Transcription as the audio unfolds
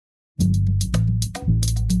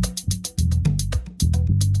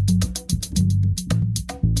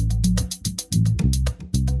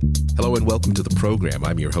Hello and welcome to the program.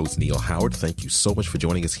 I'm your host, Neil Howard. Thank you so much for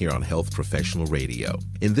joining us here on Health Professional Radio.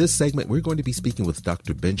 In this segment, we're going to be speaking with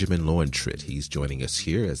Dr. Benjamin Lowentritt. He's joining us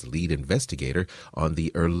here as lead investigator on the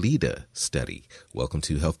ERLEADA study. Welcome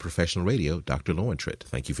to Health Professional Radio, Dr. Lowentritt.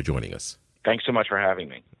 Thank you for joining us. Thanks so much for having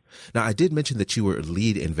me. Now, I did mention that you were a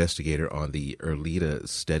lead investigator on the ERLEADA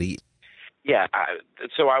study. Yeah,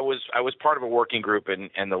 so I was part of a working group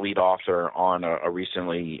and the lead author on a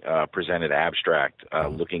recently presented abstract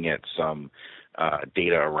looking at some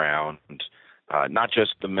data around not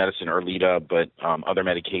just the medicine ERLEADA, but other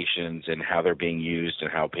medications and how they're being used and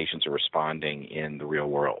how patients are responding in the real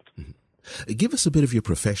world. Mm-hmm. Give us a bit of your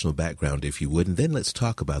professional background, if you would, and then let's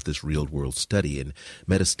talk about this real-world study in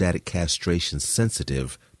metastatic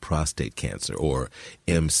castration-sensitive prostate cancer, or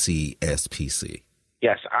mCSPC.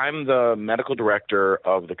 Yes, I'm the medical director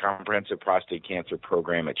of the Comprehensive Prostate Cancer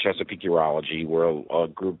Program at Chesapeake Urology. We're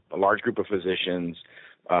a large group of physicians,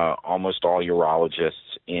 almost all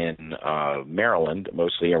urologists in Maryland,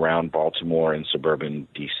 mostly around Baltimore and suburban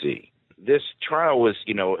D.C. This trial was,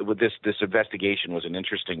 with this investigation was an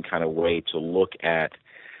interesting kind of way to look at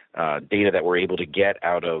data that we're able to get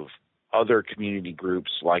out of other community groups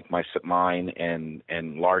like mine and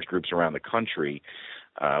large groups around the country,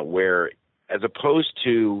 where as opposed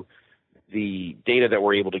to the data that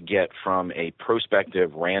we're able to get from a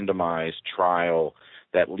prospective randomized trial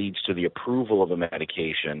that leads to the approval of a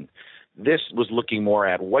medication, this was looking more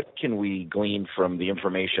at what can we glean from the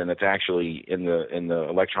information that's actually in the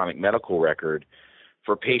electronic medical record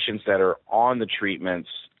for patients that are on the treatments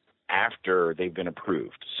after they've been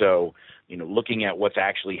approved. So, looking at what's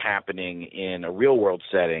actually happening in a real world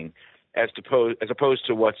setting as opposed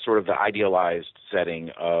to what's sort of the idealized setting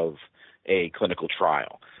of a clinical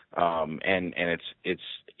trial, and it's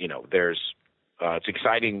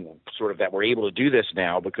exciting sort of that we're able to do this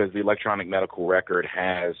now because the electronic medical record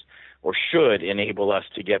has or should enable us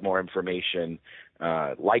to get more information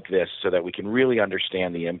like this so that we can really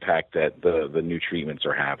understand the impact that the new treatments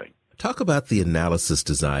are having. Talk about the analysis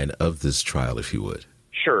design of this trial, if you would.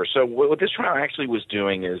 Sure. So what this trial actually was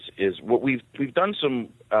doing is what we've done some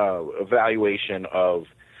evaluation of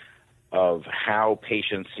how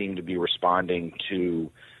patients seem to be responding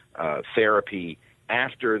to therapy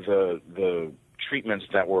after the treatments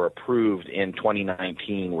that were approved in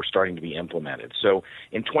 2019 were starting to be implemented. So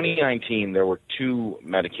in 2019, there were two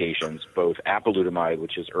medications, both apalutamide,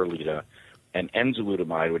 which is ERLEADA, and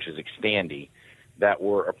enzalutamide, which is Xtandi, that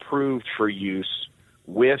were approved for use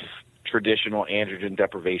with traditional androgen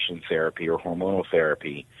deprivation therapy or hormonal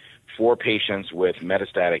therapy for patients with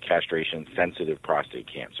metastatic castration-sensitive prostate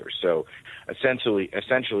cancer. So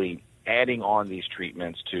essentially adding on these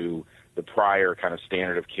treatments to the prior kind of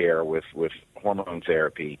standard of care with hormone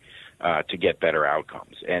therapy to get better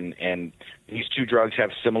outcomes. And these two drugs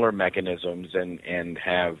have similar mechanisms and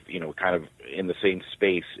have, kind of in the same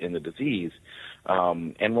space in the disease.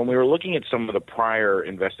 And when we were looking at some of the prior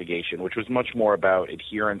investigation, which was much more about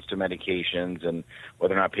adherence to medications and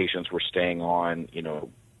whether or not patients were staying on,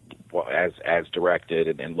 as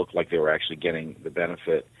directed and looked like they were actually getting the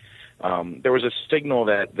benefit, there was a signal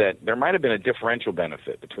that there might have been a differential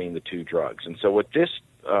benefit between the two drugs. And so what this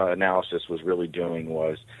analysis was really doing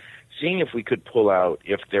was seeing if we could pull out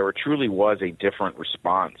if there truly was a different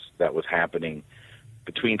response that was happening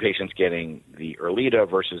between patients getting the ERLEADA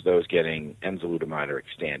versus those getting enzalutamide or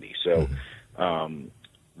Xtandi. So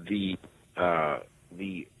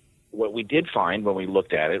what we did find when we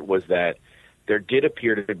looked at it was that there did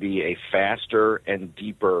appear to be a faster and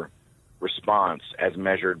deeper response as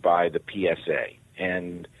measured by the PSA.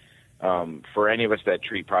 And for any of us that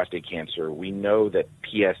treat prostate cancer, we know that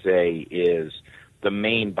PSA is the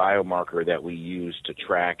main biomarker that we use to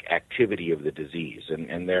track activity of the disease.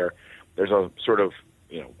 And there's a sort of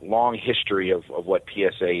long history of what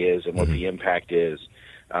PSA is and what the impact is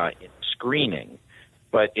in screening.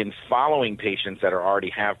 But in following patients that already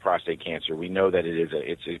have prostate cancer, we know that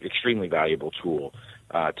it's an extremely valuable tool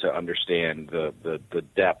to understand the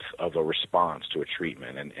depth of a response to a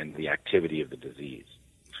treatment and the activity of the disease.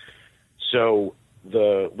 So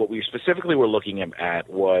what we specifically were looking at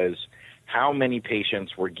was how many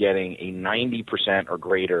patients were getting a 90% or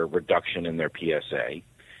greater reduction in their PSA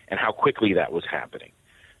and how quickly that was happening.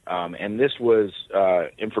 And this was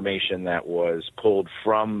information that was pulled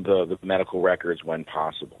from the medical records when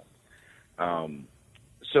possible.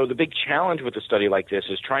 So the big challenge with a study like this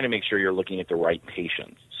is trying to make sure you're looking at the right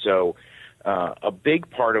patients. So a big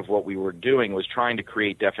part of what we were doing was trying to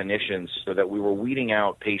create definitions so that we were weeding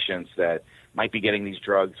out patients that might be getting these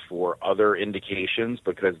drugs for other indications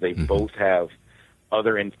because they both have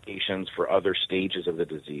other indications for other stages of the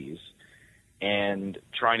disease, and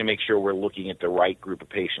trying to make sure we're looking at the right group of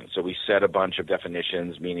patients. So we set a bunch of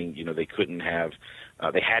definitions, meaning they couldn't have,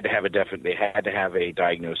 they had to have a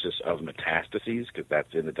diagnosis of metastases, because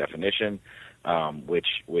that's in the definition,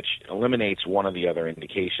 which eliminates one of the other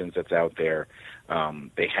indications that's out there.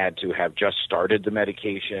 They had to have just started the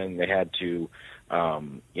medication. They had to,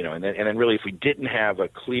 and then really, if we didn't have a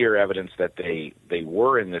clear evidence that they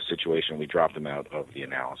were in this situation, we dropped them out of the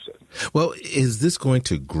analysis. Well, is this going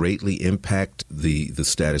to greatly impact the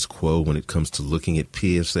status quo when it comes to looking at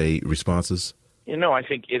PSA responses? I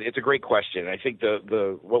think it's a great question. I think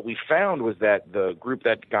the what we found was that the group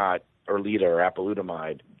that got ERLEADA or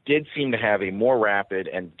apalutamide did seem to have a more rapid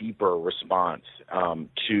and deeper response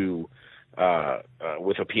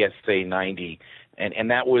with a PSA 90.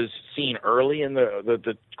 And that was seen early in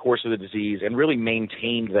the course of the disease, and really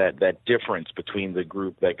maintained that difference between the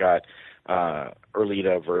group that got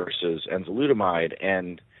ERLEADA versus enzalutamide.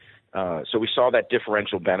 And so we saw that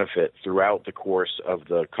differential benefit throughout the course of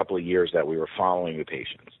the couple of years that we were following the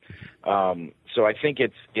patients. So I think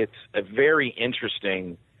it's a very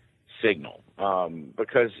interesting signal,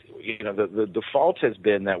 because the default has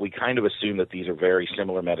been that we kind of assume that these are very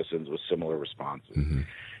similar medicines with similar responses. Mm-hmm.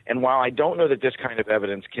 And while I don't know that this kind of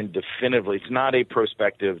evidence can definitively, it's not a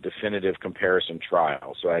prospective, definitive comparison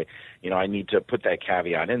trial. So I need to put that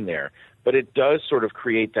caveat in there. But it does sort of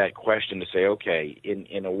create that question to say, okay,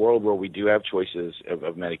 in a world where we do have choices of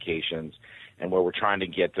medications, and where we're trying to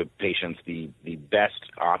get the patients the best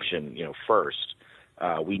option, first,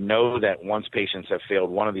 we know that once patients have failed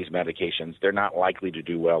one of these medications, they're not likely to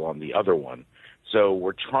do well on the other one. So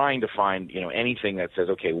we're trying to find, anything that says,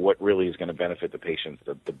 okay, what really is going to benefit the patients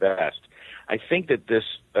the best. I think that this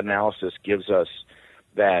analysis gives us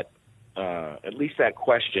that, at least that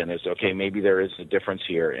question is, okay, maybe there is a difference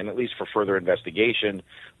here, and at least for further investigation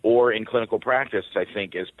or in clinical practice, I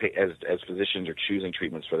think as physicians are choosing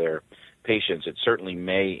treatments for their patients, it certainly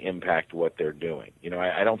may impact what they're doing.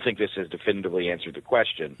 I don't think this has definitively answered the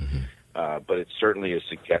question, but it certainly is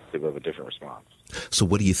suggestive of a different response. So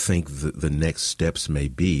what do you think the next steps may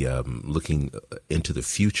be, looking into the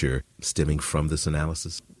future stemming from this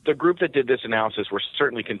analysis? The group that did this analysis, we're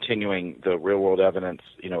certainly continuing the real-world evidence,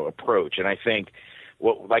 approach. And I think,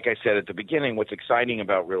 like I said at the beginning, what's exciting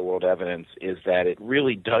about real-world evidence is that it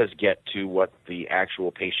really does get to what the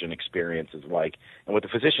actual patient experience is like and what the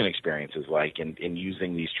physician experience is like in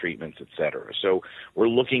using these treatments, et cetera. So we're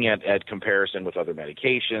looking at comparison with other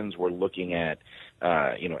medications. We're looking at,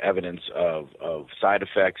 evidence of side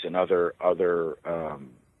effects and other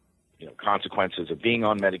consequences of being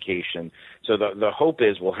on medication. So the hope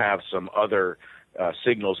is we'll have some other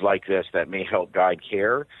signals like this that may help guide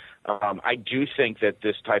care. I do think that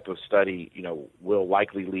this type of study, will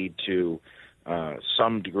likely lead to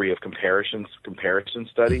some degree of comparison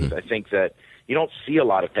studies. Mm-hmm. I think that you don't see a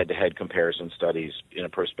lot of head-to-head comparison studies in a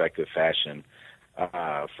prospective fashion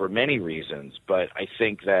for many reasons, but I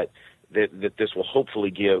think that this will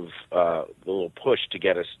hopefully give a little push to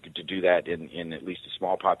get us to do that in at least a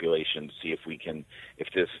small population, to see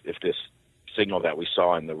if this signal that we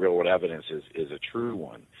saw in the real-world evidence is a true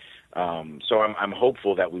one. So I'm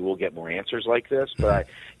hopeful that we will get more answers like this, but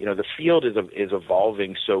the field is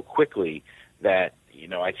evolving so quickly that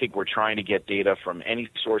I think we're trying to get data from any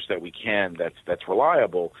source that we can that's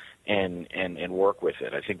reliable and work with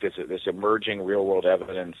it. I think this emerging real-world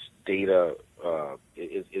evidence data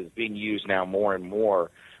is being used now more and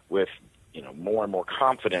more with more and more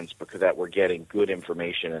confidence, because that we're getting good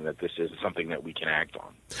information and that this is something that we can act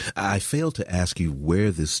on. I failed to ask you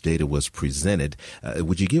where this data was presented.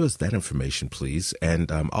 Would you give us that information, please?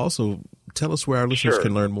 And also tell us where our listeners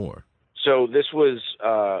can learn more. So this was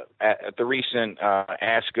at the recent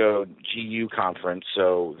ASCO GU conference,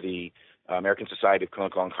 so the American Society of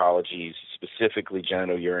Clinical Oncology's specifically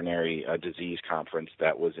genitourinary disease conference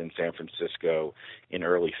that was in San Francisco in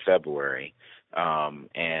early February.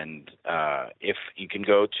 If you can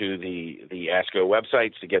go to the ASCO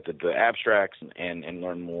websites to get the abstracts and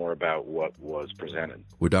learn more about what was presented.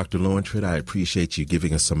 Well, Dr. Lowentritt, I appreciate you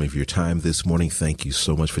giving us some of your time this morning. Thank you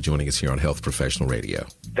so much for joining us here on Health Professional Radio.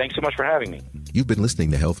 Thanks so much for having me. You've been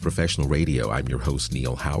listening to Health Professional Radio. I'm your host,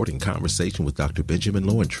 Neil Howard, in conversation with Dr. Benjamin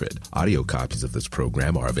Lowentritt. Audio copies of this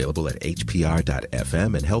program are available at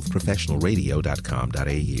hpr.fm and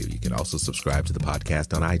healthprofessionalradio.com.au. You can also subscribe to the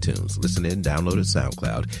podcast on iTunes. Listen in, download it,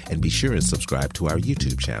 SoundCloud, and be sure and subscribe to our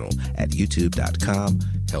YouTube channel at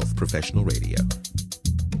youtube.com/Health Professional Radio.